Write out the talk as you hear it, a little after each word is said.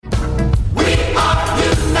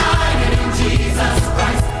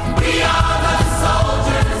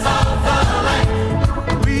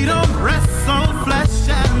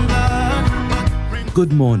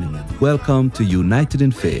Good morning. Welcome to United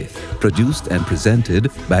in Faith, produced and presented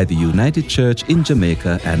by the United Church in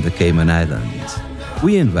Jamaica and the Cayman Islands.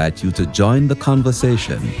 We invite you to join the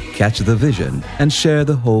conversation, catch the vision, and share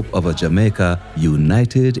the hope of a Jamaica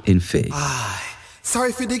united in faith.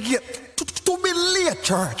 Sorry for the gate to be late,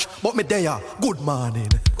 church, but me there. Good morning.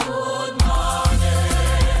 Good morning.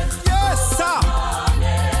 Yes, sir.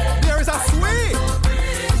 Morning. There is a sweet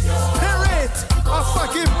spirit of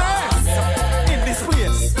forgiveness in this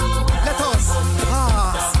place. Let us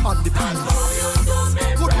pass on the peace.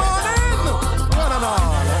 Good morning, one and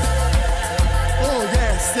all. Oh,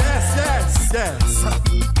 yes.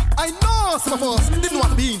 I know some of us didn't want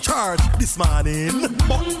to be in charge this morning,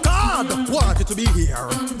 but God wanted to be here.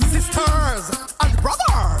 Sisters and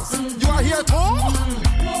brothers, you are here too?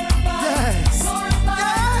 Yes.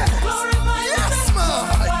 Yes,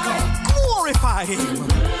 my God. Glorify Him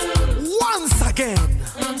once again.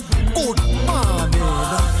 Good morning.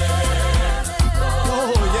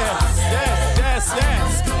 Oh, yes.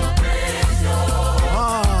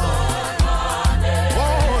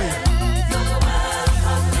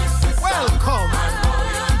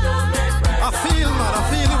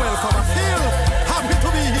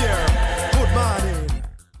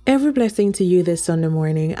 Every blessing to you this Sunday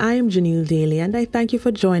morning. I am Janelle Daly, and I thank you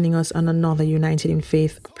for joining us on another United in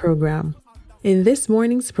Faith program. In this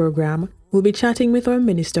morning's program, we'll be chatting with our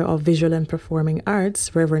Minister of Visual and Performing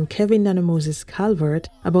Arts, Reverend Kevin Moses Calvert,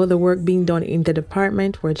 about the work being done in the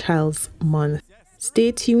Department for Child's Month.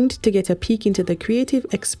 Stay tuned to get a peek into the creative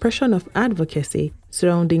expression of advocacy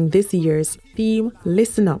surrounding this year's theme,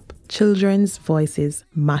 Listen Up, Children's Voices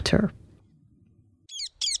Matter.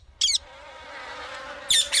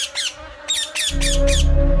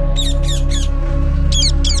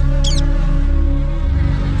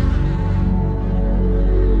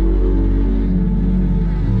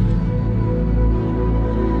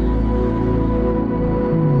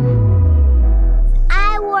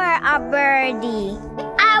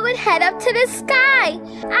 I would head up to the sky.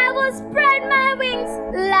 I would spread my wings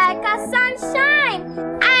like a sunshine.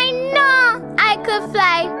 I know I could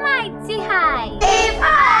fly mighty high. If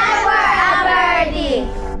I were a birdie.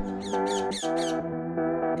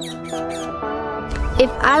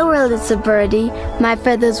 If I were a little birdie, my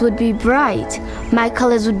feathers would be bright. My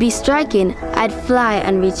colors would be striking. I'd fly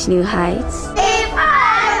and reach new heights. If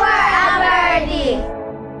I were a birdie.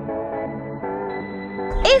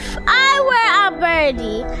 If I were a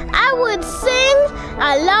birdie, I would sing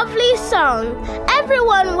a lovely song.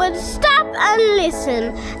 Everyone would stop and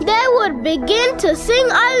listen. They would begin to sing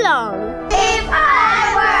along. If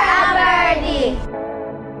I were a birdie.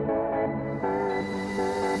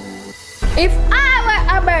 If I were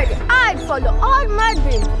a birdie, I'd follow all my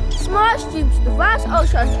dreams. Small streams to vast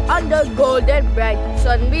oceans under golden bright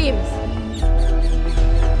sunbeams.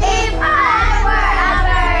 If I were a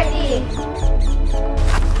birdie.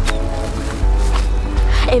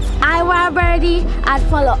 If I were a birdie, I'd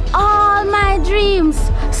follow all my dreams.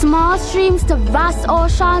 Small streams to vast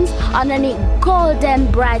oceans underneath golden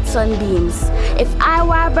bright sunbeams. If I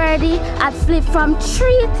were a birdie, I'd flit from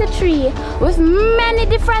tree to tree. With many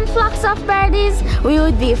different flocks of birdies, we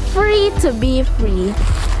would be free to be free.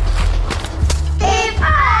 If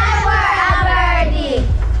I were a birdie.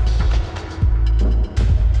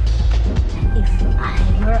 If I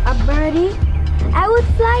were a birdie, I would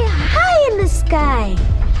fly high in the sky.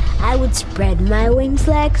 I would spread my wings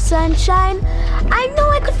like sunshine. I know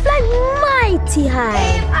I could fly mighty high.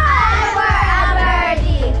 If I were a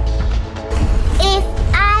birdie. If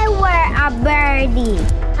I were a birdie,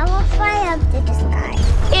 I will fly up to the sky.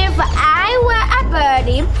 If I were a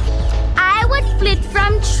birdie, I would flit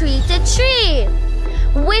from tree to tree.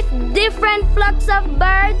 With different flocks of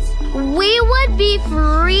birds, we would be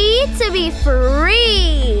free to be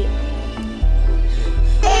free.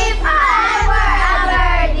 If I were a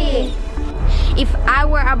birdie. If I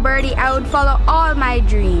were a birdie, I would follow all my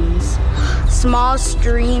dreams. Small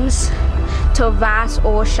streams to vast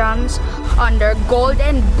oceans under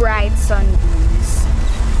golden bright sunbeams.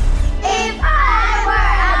 If I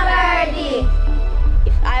were a birdie.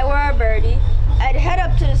 If I were a birdie, I'd head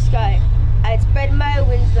up to the sky. I'd spread my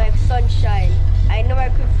wings like sunshine. I know I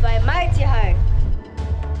could fly mighty high.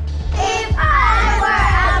 If I were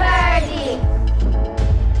a birdie.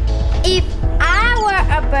 If I were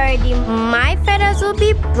a birdie, my feathers will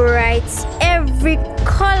be bright. Every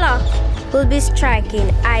color will be striking.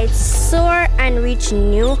 I'd soar and reach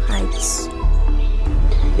new heights.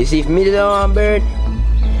 You see, if me did a bird,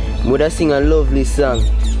 I would have sing a lovely song.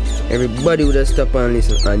 Everybody would have stopped and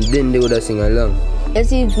listen, and then they would have sing along. You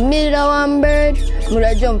see, if me did one bird, would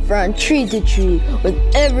I jump from tree to tree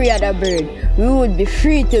with every other bird. We would be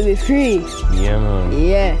free to be free. Yeah, man.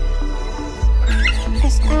 Yeah.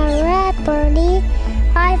 As a red birdie,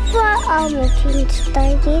 I fly all my dreams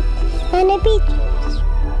started and the beaches.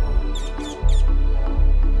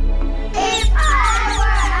 If I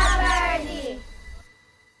were a birdie.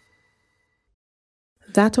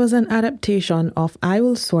 That was an adaptation of I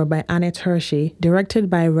Will Soar by Annette Hershey, directed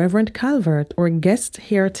by Reverend Calvert, our guest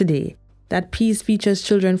here today. That piece features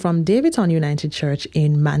children from Davidton United Church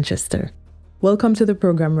in Manchester. Welcome to the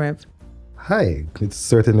program, Rev. Hi, it's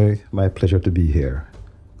certainly my pleasure to be here.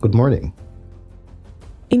 Good morning.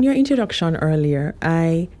 In your introduction earlier,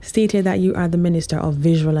 I stated that you are the Minister of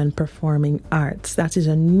Visual and Performing Arts. That is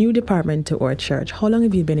a new department to our church. How long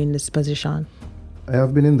have you been in this position? I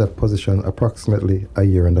have been in that position approximately a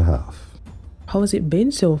year and a half. How has it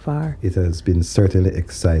been so far? It has been certainly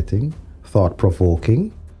exciting,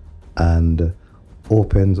 thought-provoking, and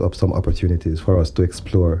opens up some opportunities for us to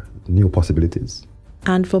explore new possibilities.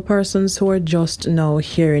 And for persons who are just now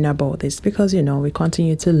hearing about this, because, we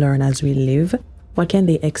continue to learn as we live, what can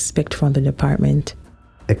they expect from the department?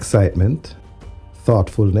 Excitement,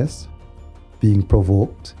 thoughtfulness, being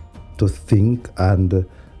provoked to think and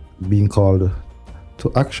being called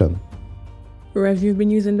to action. Rev, you've been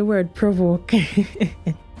using the word provoke.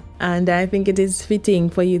 And I think it is fitting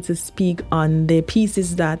for you to speak on the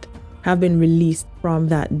pieces that have been released from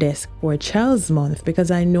that desk for Child's Month, because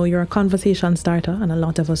I know you're a conversation starter and a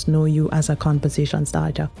lot of us know you as a conversation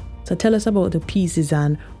starter. So tell us about the pieces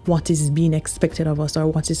and what is being expected of us, or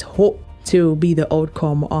what is hoped to be the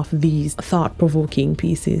outcome of these thought-provoking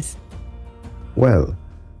pieces. Well,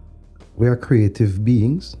 we are creative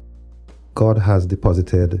beings. God has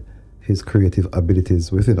deposited His creative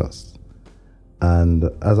abilities within us. And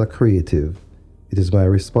as a creative, it is my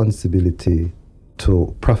responsibility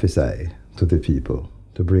to prophesy to the people,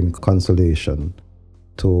 to bring consolation,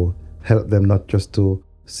 to help them not just to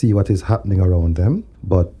see what is happening around them,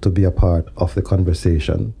 but to be a part of the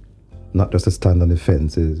conversation, not just to stand on the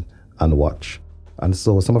fences and watch. And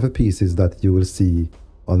so some of the pieces that you will see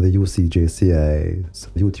on the UCJCI's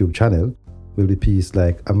YouTube channel will be pieces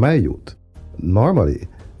like My Youth. Normally,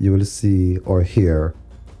 you will see or hear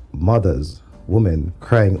mothers, women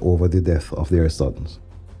crying over the death of their sons,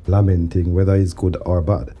 lamenting whether it's good or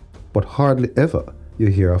bad. But hardly ever you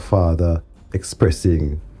hear a father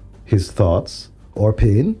expressing his thoughts or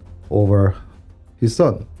pain over his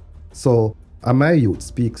son. So, My Youth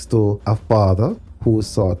speaks to a father who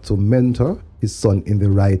sought to mentor his son in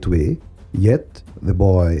the right way, yet the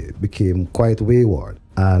boy became quite wayward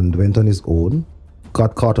and went on his own,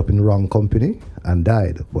 got caught up in wrong company and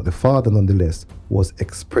died. But the father nonetheless was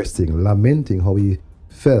expressing, lamenting how he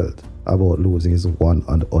felt about losing his one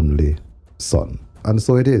and only son. And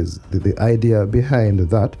so it is. The idea behind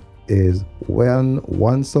that is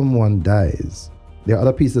once someone dies, there are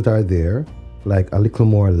other pieces that are there, like A Little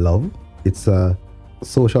More Love. It's a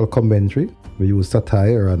social commentary. We use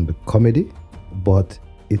satire and comedy, but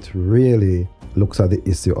it really looks at the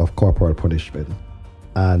issue of corporal punishment.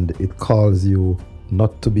 And it calls you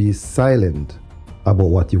not to be silent about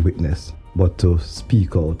what you witness, but to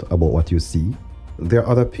speak out about what you see. There are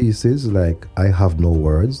other pieces like I Have No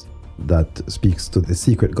Words that speaks to the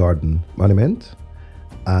Secret Garden Monument.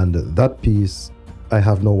 And that piece, I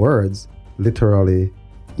Have No Words, literally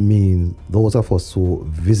means those of us who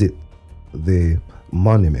visit the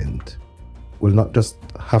monument will not just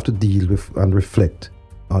have to deal with and reflect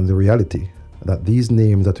on the reality that these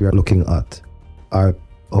names that we are looking at are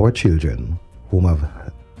our children whom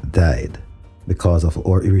have died because of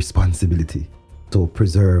our irresponsibility to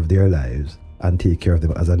preserve their lives and take care of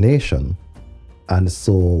them as a nation. And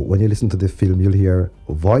so when you listen to the film, you'll hear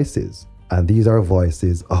voices, and these are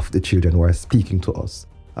voices of the children who are speaking to us.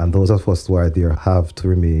 And those of us who are there have to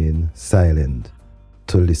remain silent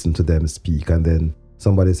to listen to them speak. And then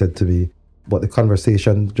somebody said to me, but the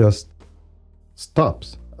conversation just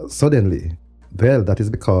stops suddenly. Well, that is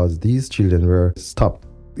because these children were stopped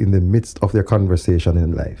in the midst of their conversation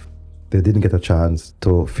in life. They didn't get a chance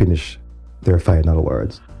to finish their final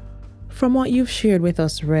words. From what you've shared with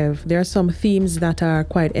us, Rev, there are some themes that are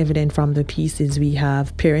quite evident from the pieces. We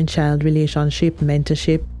have parent-child relationship,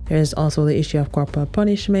 mentorship. There's also the issue of corporal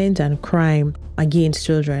punishment and crime against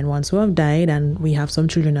children, ones who have died, and we have some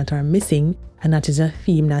children that are missing. And that is a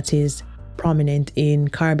theme that is prominent in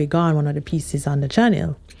Car Be Gone, one of the pieces on the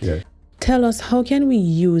channel. Yeah. tell us, how can we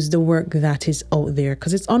use the work that is out there?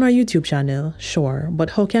 Because it's on our YouTube channel, sure,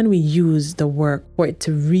 but how can we use the work for it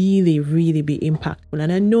to really, really be impactful?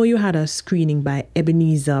 And I know you had a screening by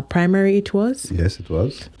Ebenezer Primary, it was? Yes, it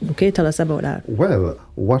was. Okay, tell us about that. Well,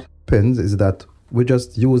 what happens is that we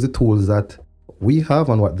just use the tools that we have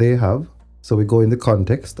and what they have. So we go in the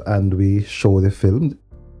context and we show the film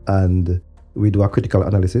and we do a critical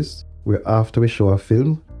analysis. After we show a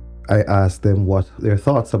film, I ask them what their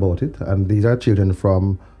thoughts about it. And these are children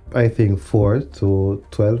from, I think, 4 to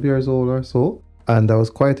 12 years old or so. And I was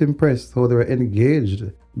quite impressed how they were engaged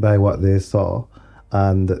by what they saw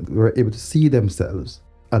and were able to see themselves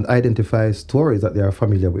and identify stories that they are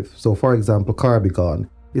familiar with. So, for example, Car Be Gone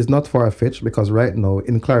is not far-fetched because right now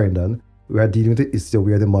in Clarendon, we are dealing with the issue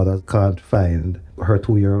where the mother can't find her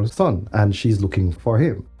 2-year-old son and she's looking for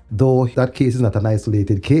him. Though that case is not an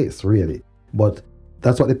isolated case, really. But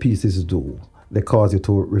that's what the pieces do. They cause you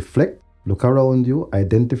to reflect, look around you,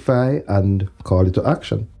 identify, and call it to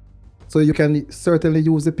action. So you can certainly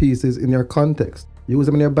use the pieces in your context. Use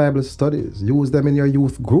them in your Bible studies. Use them in your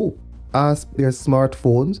youth group. Ask their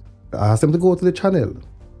smartphones. Ask them to go to the channel.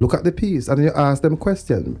 Look at the piece and you ask them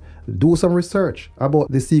questions. Do some research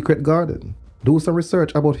about the secret garden. Do some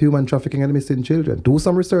research about human trafficking and missing children. Do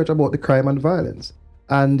some research about the crime and violence.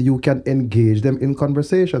 And you can engage them in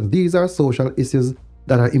conversations. These are social issues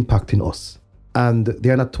that are impacting us. And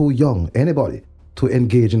they're not too young, anybody, to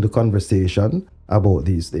engage in the conversation about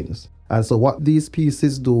these things. And so what these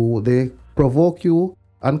pieces do, they provoke you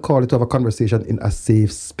and call it to have a conversation in a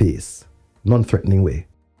safe space, non-threatening way.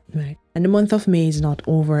 Right. And the month of May is not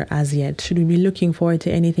over as yet. Should we be looking forward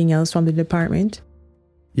to anything else from the department?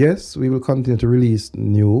 Yes, we will continue to release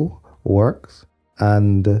new works.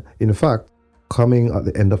 And in fact, coming at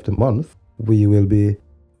the end of the month, we will be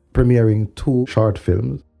premiering 2 short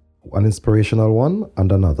films, an inspirational one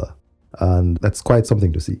and another. And that's quite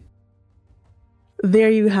something to see.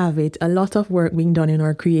 There you have it. A lot of work being done in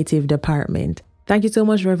our creative department. Thank you so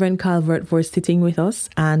much, Reverend Calvert, for sitting with us.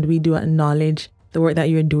 And we do acknowledge the work that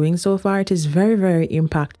you're doing so far. It is very, very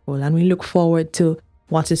impactful. And we look forward to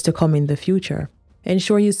what is to come in the future.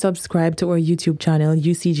 Ensure you subscribe to our YouTube channel,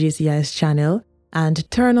 UCJCI's channel,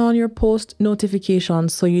 and turn on your post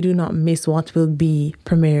notifications so you do not miss what will be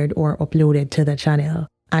premiered or uploaded to the channel.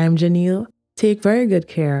 I am Janelle. Take very good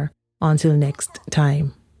care. Until next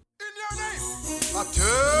time.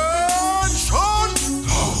 Attention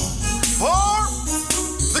for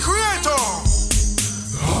the Creator.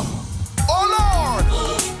 Oh Lord,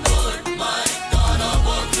 Lord, my God of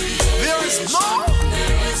all creation. there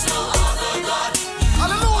is no other God.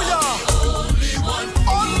 hallelujah.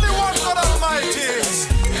 Only one God Almighty.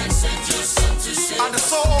 And sent your Son to save And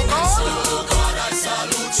so, oh God, Oh God, I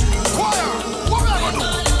salute you. choir, what we are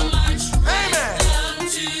gonna do? Amen.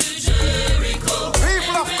 To Jericho.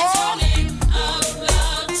 People of God,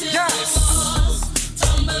 yes.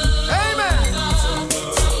 Amen.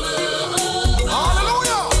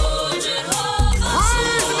 Hallelujah.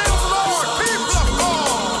 Praise the name of the Lord. People of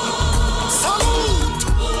God, salute.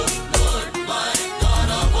 Lord, my God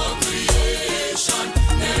of all creation.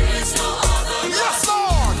 There is no other God. Yes,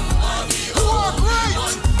 Lord. You are great.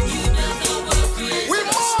 You never will create. We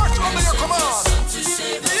march under your command. To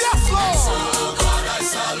save us. Yes, Lord. Oh God, I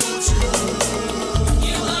salute you.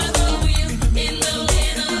 You are the wheel in the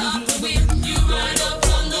middle of the wheel. You ride up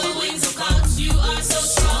on the wings of clouds. You are so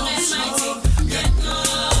strong and mighty. Yet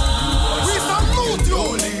God, We salute you.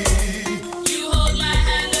 you hold my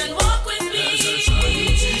hand and walk with me.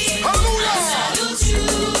 Hallelujah. Salute you.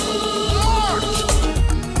 March.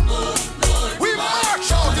 We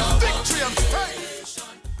march out in victory and faith.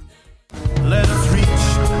 Let us reach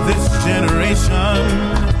this generation.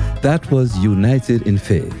 That was United in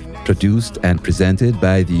Faith, produced and presented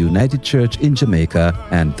by the United Church in Jamaica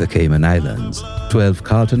and the Cayman Islands, 12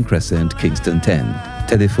 Carlton Crescent, Kingston 10.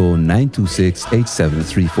 Telephone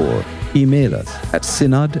 926-8734. Email us at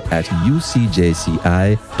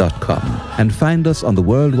synod@ucjci.com and find us on the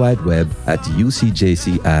World Wide Web at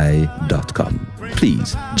ucjci.com.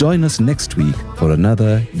 Please join us next week for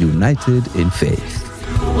another United in Faith. We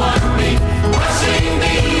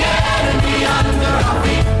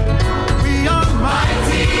are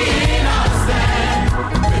mighty in our stand.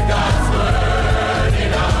 With God's word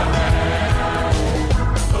in our hand.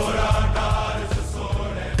 Lord our God is the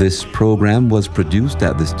sword. This program was produced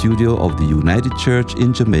at the studio of the United Church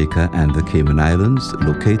in Jamaica and the Cayman Islands,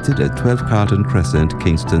 located at 12 Carlton Crescent,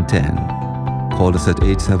 Kingston 10. Call us at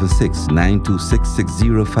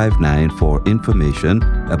 876-926-6059 for information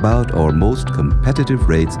about our most competitive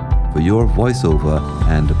rates for your voiceover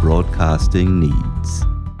and broadcasting needs.